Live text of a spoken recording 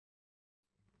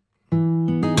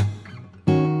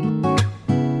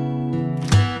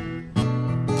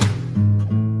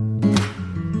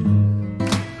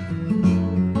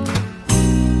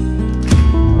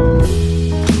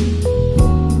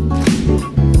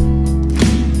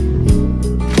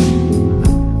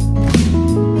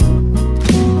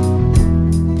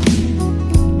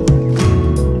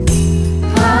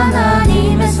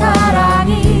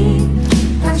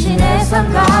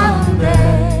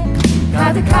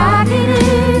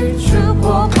가득하기를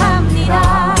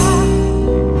축복합니다.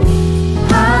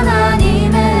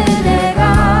 하나님의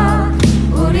은혜가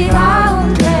우리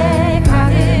가운데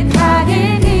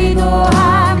가득하길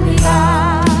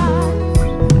기도합니다.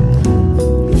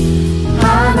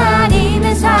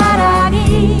 하나님의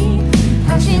사랑이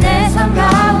당신의 삶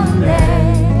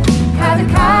가운데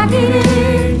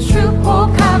가득하기를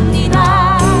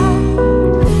축복합니다.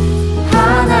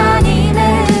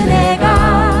 하나님의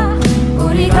은혜가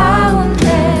우리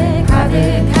가운데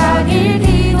가득하길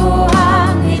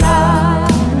기도합니다.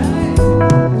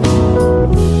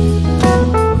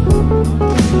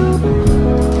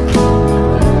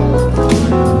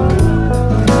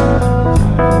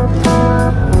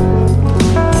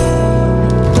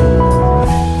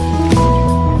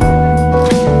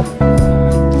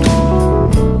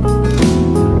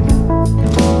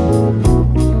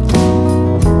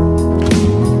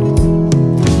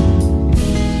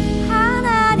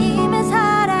 하나님의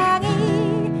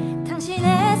사랑이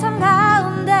당신의 삶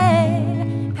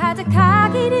가운데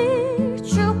가득하기를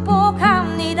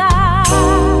축복합니다.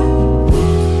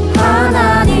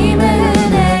 하나님의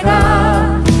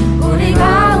은혜가 우리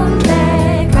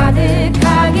가운데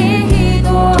가득하길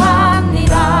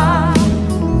기도합니다.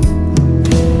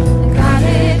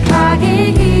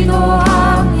 가득하길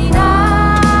기도합니다.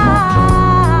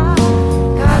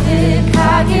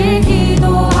 가득하길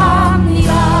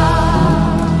기도합니다.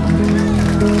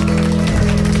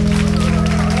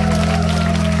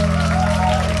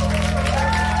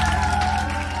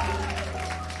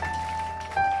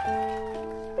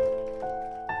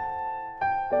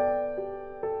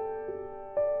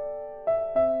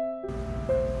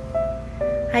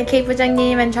 Hi Kate Bjn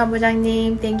Gem1 and Joe and Kate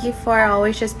BJN. Thank you for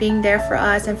always just being there for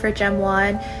us and for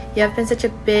Gem1. You have been such a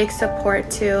big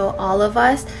support to all of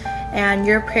us, and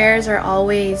your prayers are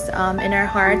always in our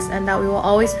hearts, and that we will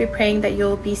always be praying that you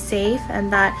will be safe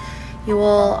and that you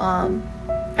will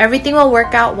everything will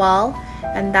work out well,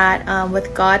 and that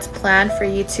with God's plan for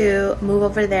you to move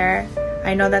over there,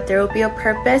 I know that there will be a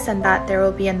purpose and that there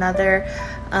will be another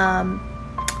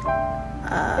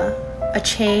a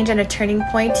change and a turning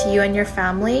point to you and your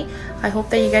family. I hope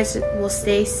that you guys will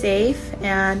stay safe,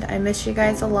 and I miss you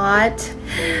guys a lot.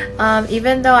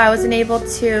 Even though I wasn't able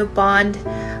to bond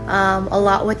a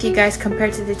lot with you guys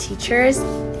compared to the teachers,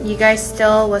 you guys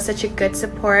still was such a good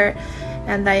support,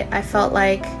 and I felt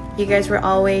like you guys were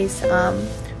always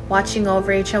watching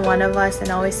over each and one of us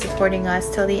and always supporting us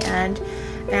till the end,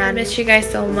 and I miss you guys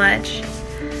so much.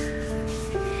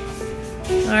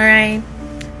 Alright,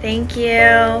 thank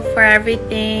you for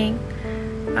everything.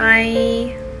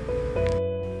 Bye.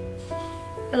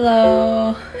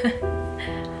 Hello.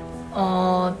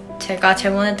 제가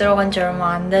Gem1에 들어간 지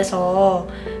얼마 안 돼서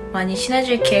많이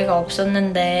친해질 기회가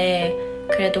없었는데,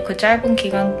 그래도 그 짧은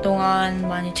기간 동안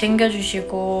많이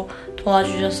챙겨주시고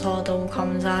도와주셔서 너무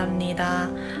감사합니다.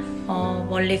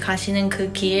 멀리 가시는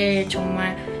그 길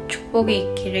정말 축복이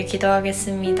있기를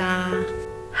기도하겠습니다.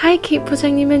 Hi Kate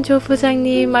Bjn Gem1 and Joe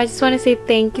Bjn. I just want to say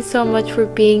thank you so much for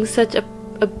being such a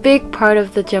big part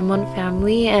of the Gem1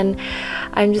 family, and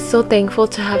I'm just so thankful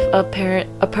to have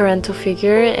a parental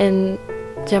figure in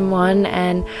Gem1,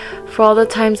 and for all the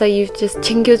times that you've just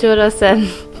챙겨줘 us and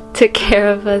took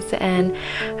care of us, and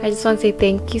I just want to say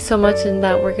thank you so much, and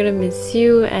that we're gonna miss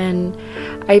you, and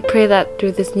I pray that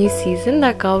through this new season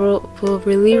that God will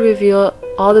really reveal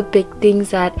all the big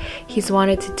things that He's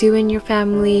wanted to do in your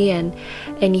family, and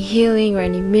any healing or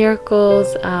any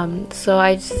miracles. So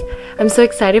I'm so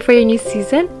excited for your new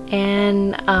season,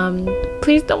 and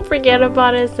please don't forget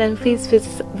about us, and please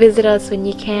visit us when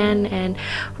you can, and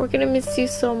we're gonna miss you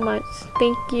so much.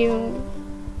 Thank you.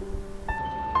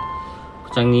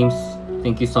 부장님,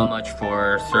 thank you so much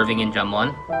for serving in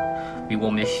Gem1. We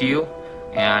will miss you,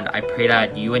 and I pray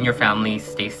that you and your family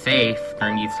stay safe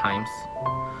during these times.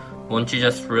 Won't you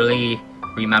just really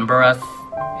remember us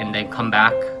and then come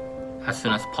back as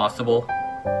soon as possible?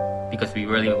 Because we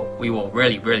will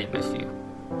really miss you.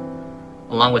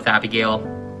 Along with Abigail,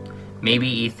 maybe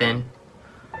Ethan,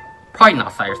 probably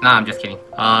not Cyrus. Nah, I'm just kidding.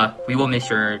 We will miss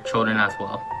your children as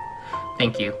well.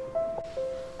 Thank you.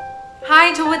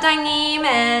 Hi Joe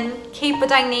and Kate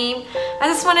BJN. I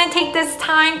just want to take this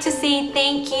time to say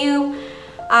thank you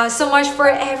so much for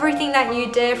everything that you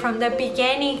did from the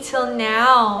beginning till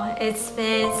now. It's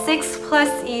been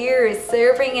 6+ years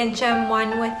serving in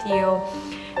Gem1 with you,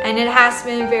 and it has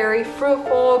been very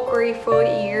fruitful, grateful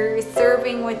years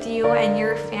serving with you and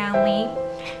your family.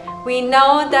 We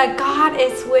know that God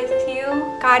is with you,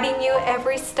 guiding you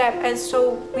every step, and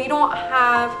so we don't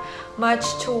have much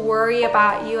to worry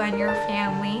about you and your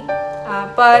family.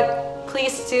 But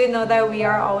please do know that we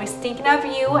are always thinking of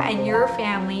you and your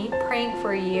family, praying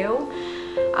for you.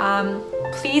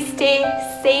 Please stay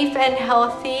safe and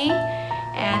healthy,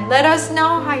 and let us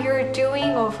know how you're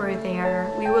doing over there.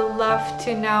 We would love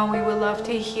to know. We would love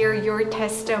to hear your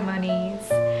testimonies.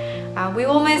 We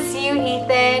will miss you,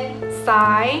 Ethan,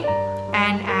 Sai,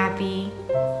 and Abby.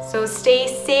 So stay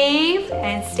safe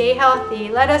and stay healthy.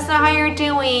 Let us know how you're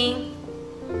doing.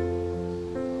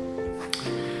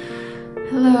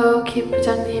 Hello, Kate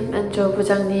Bjn Gem1 and Joe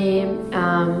부장님.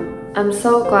 I'm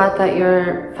so glad that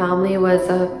your family was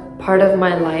a part of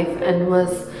my life and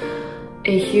was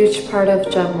a huge part of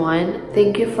Gem1.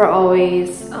 Thank you for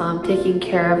always taking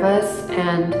care of us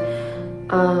and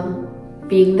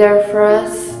being there for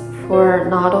us for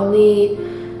not only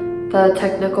the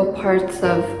technical parts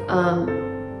of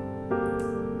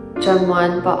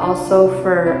Gem1 but also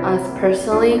for us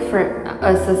personally, for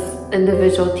us as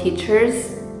individual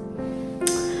teachers.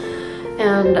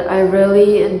 And I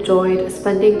really enjoyed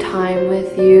spending time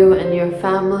with you and your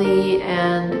family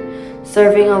and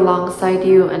serving alongside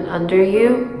you and under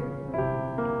you.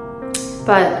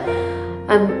 But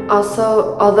I'm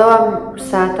also, although I'm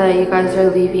sad that you guys are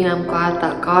leaving, I'm glad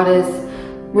that God is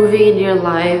moving in your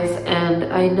lives, and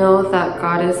I know that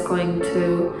God is going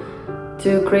to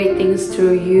do great things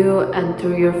through you and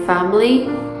through your family.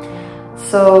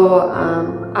 So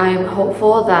I'm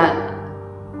hopeful that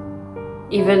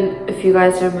even if you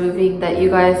guys are moving, that you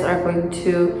guys are going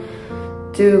to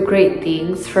do great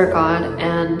things for God,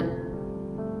 and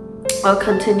I'll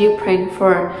continue praying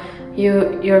for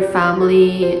you, your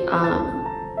family,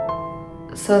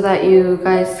 so that you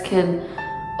guys can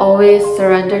always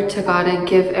surrender to God and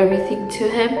give everything to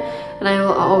Him. And I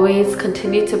will always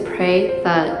continue to pray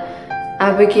that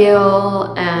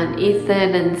Abigail and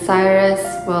Ethan and Cyrus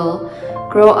will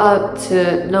grow up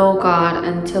to know God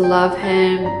and to love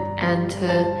Him and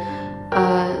to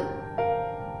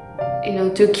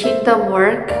do kingdom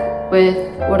work with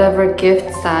whatever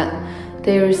gifts that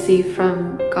they receive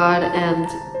from God. And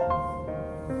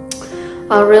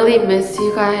I'll really miss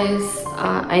you guys.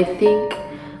 I think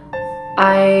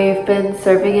I've been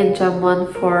serving in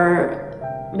Gem1 for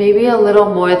maybe a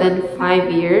little more than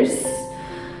 5 years,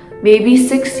 maybe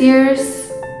 6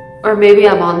 years, or maybe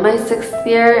I'm on my 6th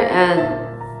year, and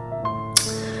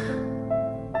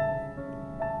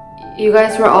you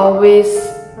guys were always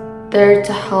there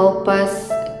to help us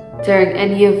during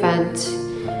any event,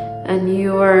 and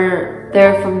you were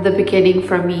there from the beginning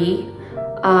for me.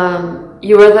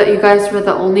 You guys were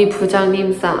the only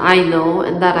부장님s that I know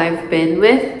and that I've been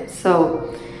with,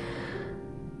 so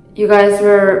you guys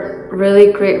were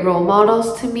really great role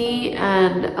models to me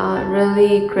and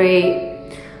really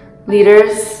great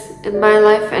leaders in my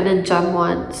life and in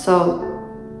Gem1. So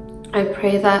I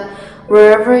pray that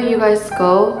wherever you guys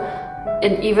go,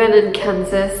 and even in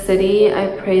Kansas City, I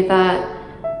pray that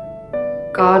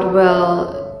God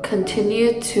will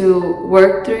continue to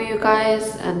work through you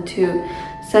guys and to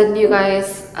send you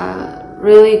guys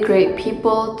really great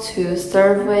people to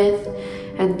serve with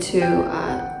and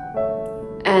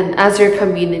and as your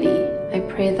community. I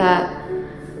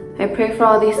pray for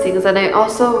all these things, and I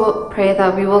also will pray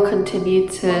that we will continue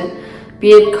to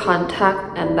be in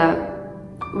contact and that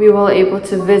we will able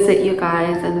to visit you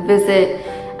guys and visit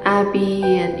Abby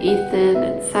and Ethan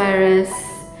and Cyrus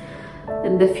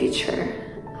in the future.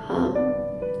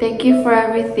 Thank you for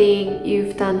everything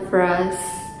you've done for us.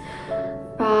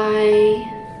 Bye.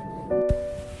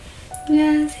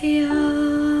 안녕하세요.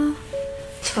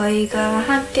 저희가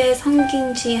함께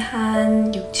섬긴 지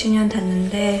한 6주년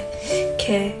됐는데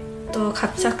이렇게 또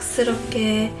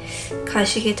갑작스럽게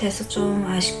가시게 돼서 좀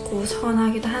아쉽고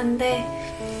서운하기도 한데,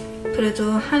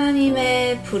 그래도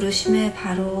하나님의 부르심에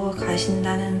바로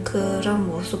가신다는 그런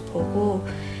모습 보고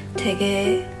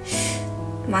되게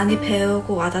많이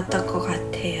배우고 와닿았던 것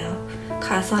같아요.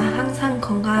 가서 항상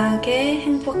건강하게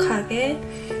행복하게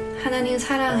하나님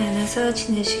사랑 안에서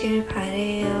지내시길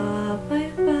바래요.